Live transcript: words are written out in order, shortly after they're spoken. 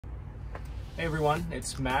Hey everyone,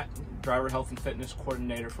 it's Matt, Driver Health and Fitness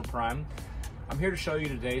Coordinator for Prime. I'm here to show you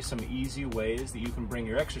today some easy ways that you can bring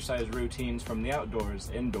your exercise routines from the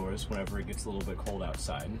outdoors indoors whenever it gets a little bit cold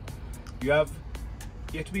outside. You have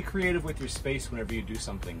to be creative with your space whenever you do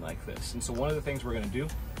something like this. And so one of the things we're going to do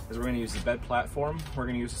is we're going to use the bed platform. We're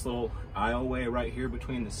going to use this little aisleway right here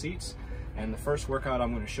between the seats. And the first workout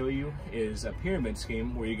I'm going to show you is a pyramid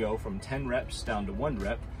scheme where you go from 10 reps down to 1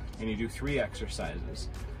 rep and you do 3 exercises.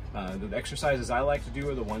 The exercises I like to do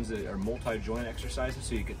are the ones that are multi-joint exercises,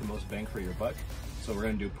 so you get the most bang for your buck. So we're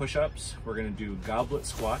going to do push-ups, we're going to do goblet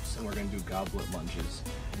squats, and we're going to do goblet lunges.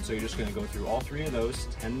 And so you're just going to go through all 3 of those,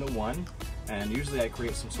 10 to 1, and usually I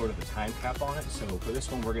create some sort of a time cap on it. So for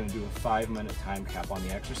this one, we're going to do a 5-minute time cap on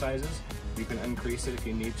the exercises. You can increase it if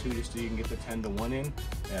you need to, just so you can get the 10 to 1 in.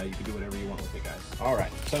 You can do whatever you want with it, guys. All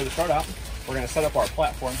right, so to start out, we're going to set up our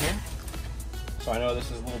platform here. So I know this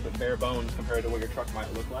is a little bit bare bones compared to what your truck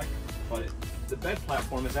might look like, but the bed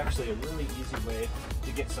platform is actually a really easy way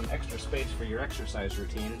to get some extra space for your exercise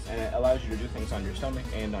routines, and it allows you to do things on your stomach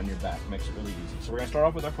and on your back. It makes it really easy. So we're going to start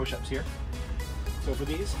off with our push-ups here. So for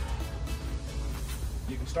these,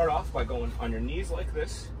 you can start off by going on your knees like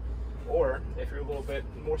this, or if you're a little bit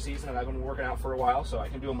more seasoned, and I've been working out for a while, so I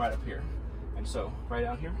can do them right up here. And so right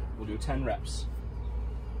down here, we'll do 10 reps.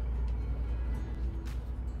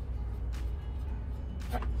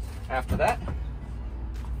 After that,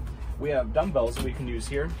 we have dumbbells that we can use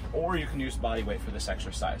here, or you can use body weight for this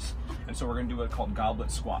exercise. And so we're going to do what's called goblet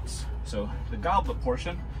squats. So the goblet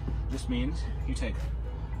portion just means you take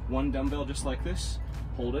 1 dumbbell just like this,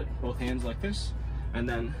 hold it, both hands like this, and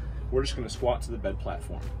then we're just going to squat to the bed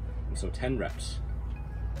platform. And so 10 reps.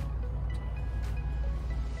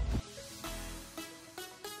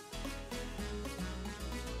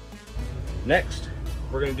 Next,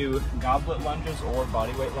 we're going to do goblet lunges or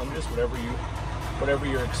body weight lunges, whatever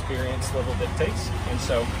your experience level dictates. And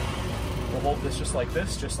so we'll hold this just like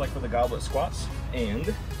for the goblet squats.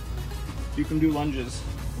 And you can do lunges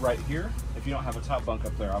right here if you don't have a top bunk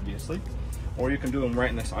up there, obviously, or you can do them right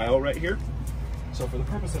in this aisle right here. So for the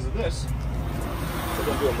purposes of this, we're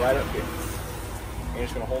going to do them right up here. You're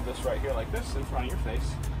just going to hold this right here like this in front of your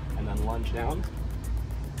face, and then lunge down,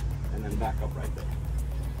 and then back up right there.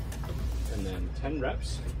 And then 10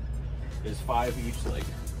 reps is 5 each leg.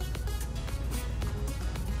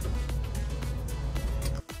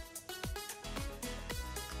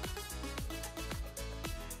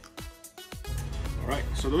 All right,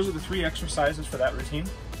 so those are the 3 exercises for that routine.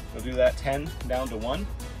 We'll do that 10 down to 1,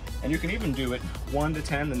 and you can even do it 1 to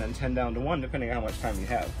 10 and then 10 down to 1, depending on how much time you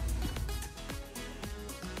have.